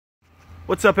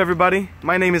What's up, everybody?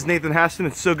 My name is Nathan Haston.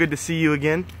 It's so good to see you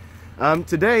again.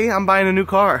 Today I'm buying a new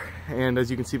car, and as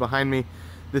you can see behind me,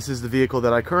 this is the vehicle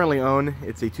that I currently own.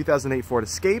 It's a 2008 Ford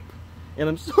Escape, and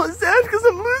I'm so sad because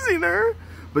I'm losing her.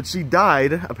 But she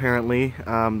died, apparently.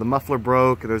 The muffler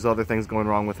broke, there's other things going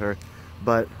wrong with her.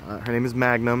 But her name is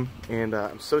Magnum, and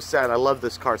I'm so sad. I love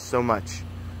this car so much.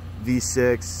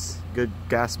 V6, good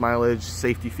gas mileage,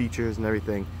 safety features and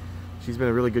everything. She's been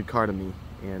a really good car to me,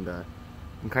 and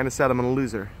I'm kind of sad I'm gonna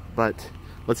lose her, but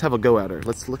let's have a go at her.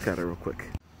 Let's look at her real quick.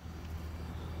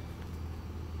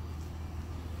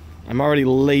 I'm already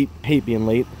late. I hate being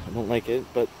late. I don't like it,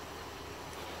 but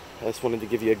I just wanted to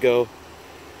give you a go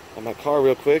at my car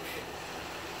real quick.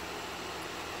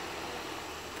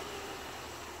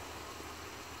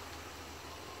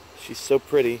 She's so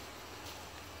pretty,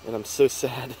 and I'm so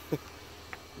sad.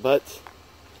 But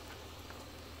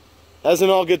as in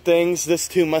all good things, this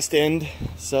too must end,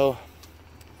 so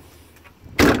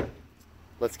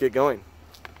let's get going.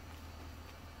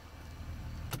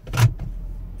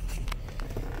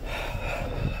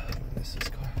 This is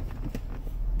car.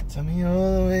 Tell me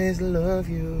I'll always love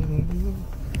you.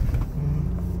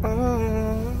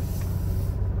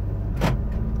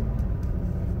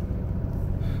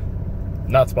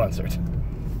 Not sponsored.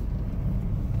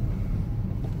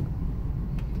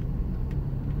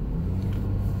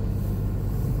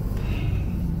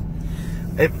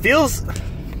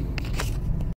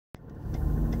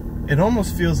 It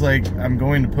almost feels like I'm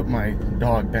going to put my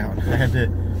dog down. I had to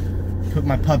put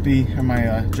my puppy, or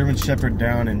my German Shepherd,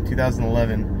 down in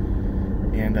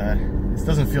 2011, and this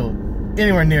doesn't feel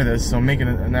anywhere near this, so I'm making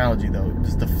an analogy though.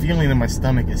 Just the feeling in my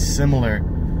stomach is similar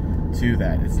to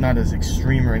that. It's not as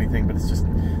extreme or anything, but it's just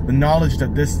the knowledge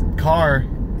that this car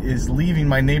is leaving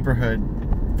my neighborhood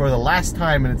for the last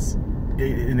time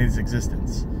in its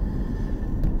existence.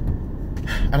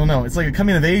 I don't know, it's like a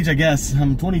coming of age, I guess.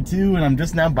 I'm 22 and I'm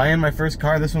just now buying my first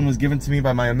car. This one was given to me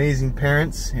by my amazing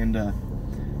parents, and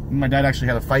my dad actually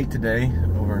had a fight today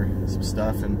over some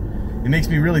stuff, and it makes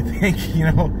me really think, you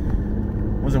know,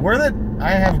 was it worth it?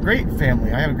 I have a great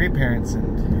family, I have great parents,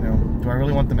 and, you know, do I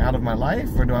really want them out of my life,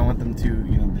 or do I want them to,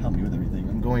 you know, help me with everything?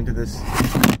 I'm going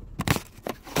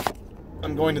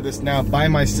to this now by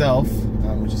myself,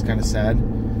 which is kind of sad.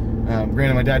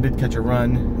 Granted, my dad did catch a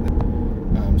run,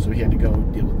 so he had to go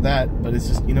deal with that, but it's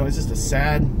just, you know, it's just a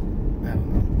sad, I don't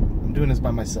know, I'm doing this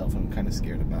by myself. I'm kind of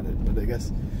scared about it, but I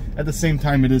guess at the same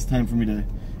time it is time for me to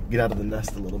get out of the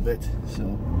nest a little bit, so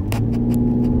I'm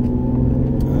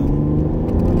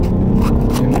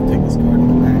gonna take this car to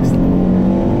the max.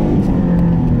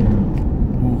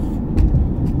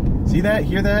 Oof. See that?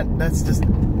 Hear that? That's just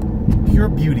pure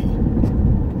beauty.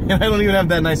 And I don't even have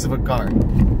that nice of a car,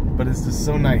 but it's just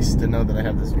so nice to know that I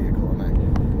have this vehicle, and I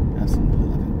absolutely love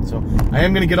it. So I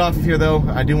am going to get off of here though.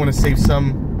 I do want to save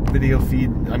some video feed.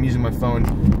 I'm using my phone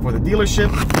for the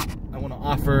dealership. I want to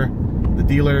offer the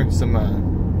dealer some,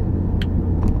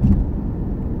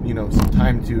 you know, some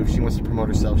time to, if she wants to promote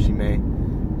herself, she may.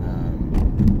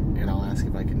 And I'll ask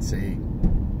if I can say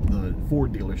the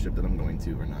Ford dealership that I'm going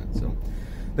to or not. So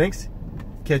thanks.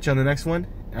 Catch you on the next one.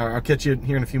 I'll catch you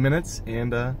here in a few minutes,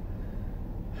 and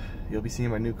you'll be seeing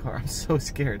my new car. I'm so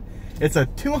scared. It's a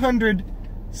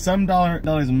 $200-some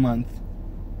dollars a month.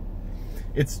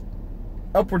 It's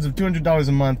upwards of $200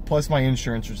 a month plus my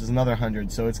insurance, which is another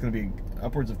 $100. So it's going to be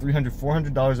upwards of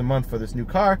 $300-400 a month for this new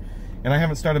car. And I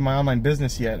haven't started my online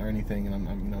business yet or anything, and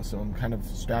I'm you know, so I'm kind of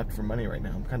strapped for money right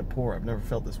now. I'm kind of poor. I've never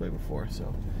felt this way before,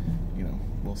 so you know,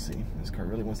 we'll see. This car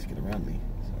really wants to get around me.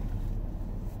 So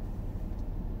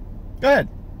go ahead.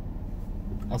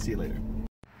 I'll see you later.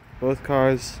 Both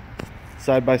cars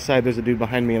side by side. There's a dude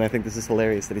behind me, and I think this is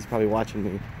hilarious that he's probably watching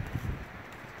me.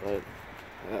 But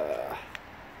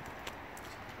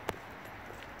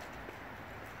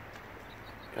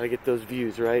gotta get those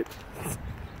views, right?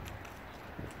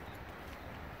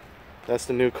 That's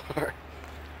the new car.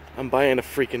 I'm buying a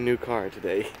freaking new car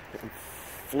today. I'm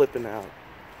flipping out.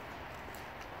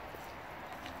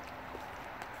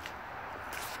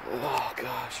 Oh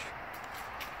gosh.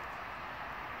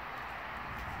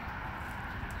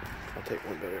 I'll take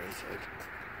one better inside.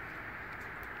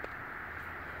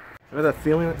 Remember that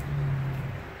feeling?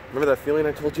 Remember that feeling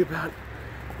I told you about?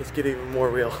 Let's get even more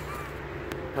real.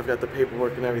 I've got the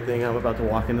paperwork and everything. I'm about to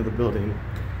walk into the building.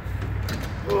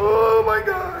 Oh my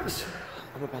gosh!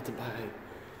 I'm about to buy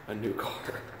a new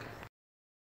car.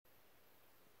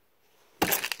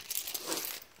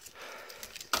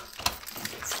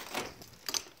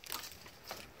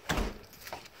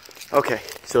 Okay,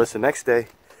 so it's the next day,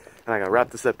 and I gotta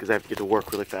wrap this up because I have to get to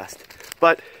work really fast.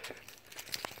 But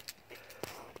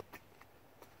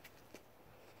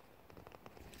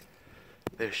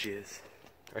There she is.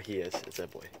 Or he is. It's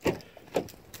that boy.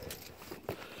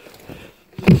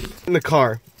 In the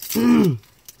car.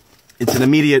 It's an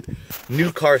immediate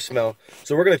new car smell.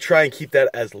 So we're going to try and keep that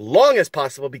as long as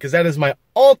possible because that is my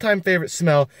all-time favorite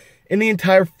smell in the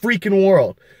entire freaking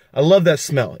world. I love that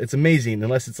smell. It's amazing,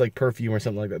 unless it's like perfume or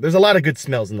something like that. There's a lot of good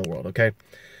smells in the world, okay?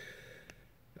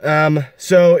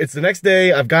 So it's the next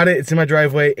day. I've got it. It's in my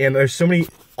driveway, and there's so many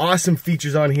awesome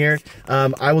features on here.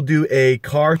 I will do a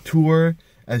car tour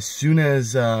as soon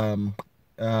as, you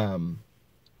know,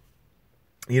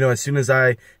 as soon as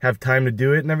I have time to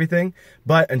do it and everything.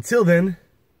 But until then,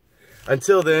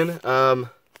 let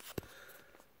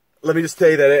me just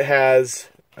tell you that it has,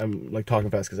 I'm like talking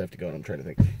fast because I have to go and I'm trying to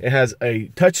think. It has a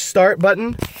touch start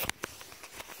button.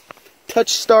 Touch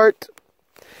start.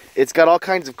 It's got all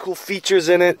kinds of cool features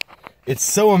in it. It's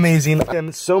so amazing.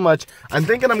 And so much. I'm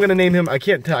thinking I'm going to name him, I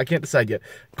can't decide yet.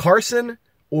 Carson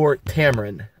or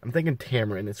Tamarin. I'm thinking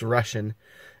Tamarin. It's Russian.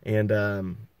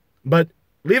 And, but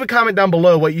leave a comment down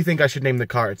below what you think I should name the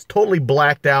car. It's totally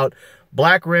blacked out.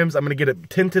 Black rims. I'm going to get it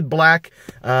tinted black.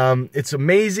 It's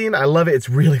amazing. I love it. It's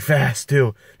really fast,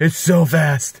 too. It's so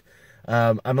fast.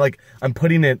 I'm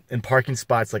putting it in parking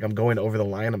spots like I'm going over the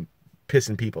line. I'm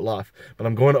pissing people off. But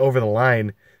I'm going over the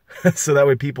line so that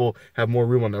way people have more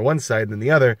room on their one side than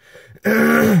the other.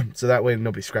 So that way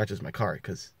nobody scratches my car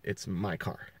because it's my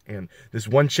car. And this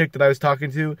one chick that I was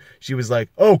talking to, she was like,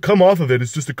 oh, come off of it.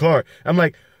 It's just a car. I'm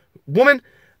like, woman,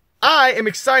 I am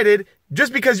excited.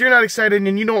 Just because you're not excited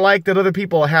and you don't like that other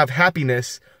people have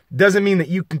happiness doesn't mean that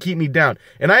you can keep me down.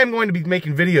 And I am going to be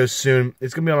making videos soon.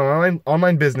 It's going to be on an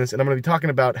online business, and I'm going to be talking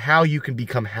about how you can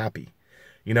become happy.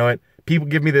 You know what? People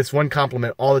give me this one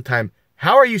compliment all the time.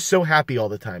 How are you so happy all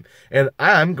the time? And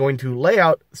I'm going to lay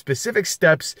out specific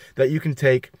steps that you can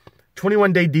take,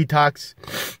 21-day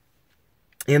detox,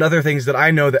 and other things that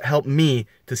I know that help me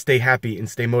to stay happy and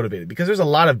stay motivated. Because there's a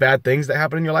lot of bad things that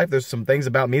happen in your life. There's some things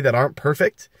about me that aren't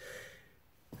perfect.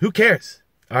 Who cares?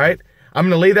 All right? I'm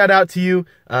going to lay that out to you.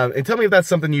 And tell me if that's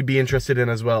something you'd be interested in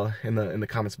as well in the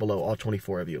comments below, all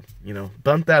 24 of you. You know,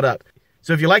 bump that up.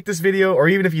 So if you like this video, or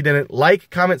even if you didn't, like,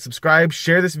 comment, subscribe,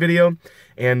 share this video.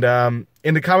 And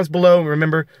in the comments below,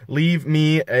 remember, leave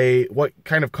me what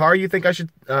kind of car you think I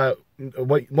should,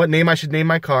 what name I should name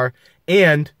my car.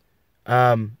 And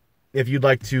if you'd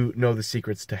like to know the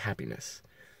secrets to happiness.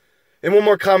 And one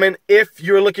more comment, if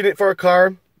you're looking for a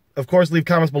car, of course, leave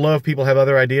comments below if people have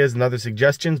other ideas and other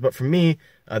suggestions. But for me,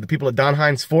 the people at Don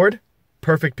Hines Ford,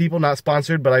 perfect people, not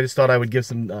sponsored, but I just thought I would give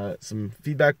some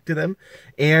feedback to them.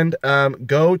 And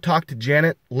go talk to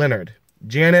Janet Leonard.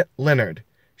 Janet Leonard.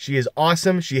 She is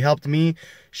awesome. She helped me.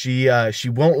 She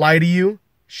won't lie to you.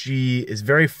 She is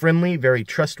very friendly, very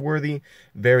trustworthy,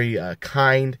 very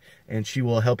kind, and she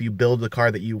will help you build the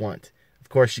car that you want. Of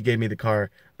course, she gave me the car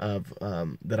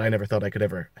that I never thought I could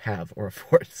ever have or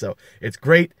afford. So it's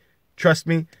great. Trust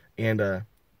me, and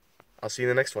I'll see you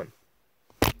in the next one.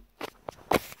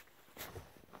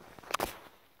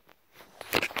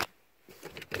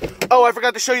 Oh, I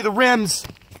forgot to show you the rims.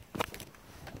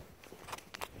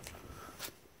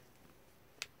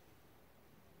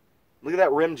 Look at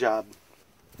that rim job.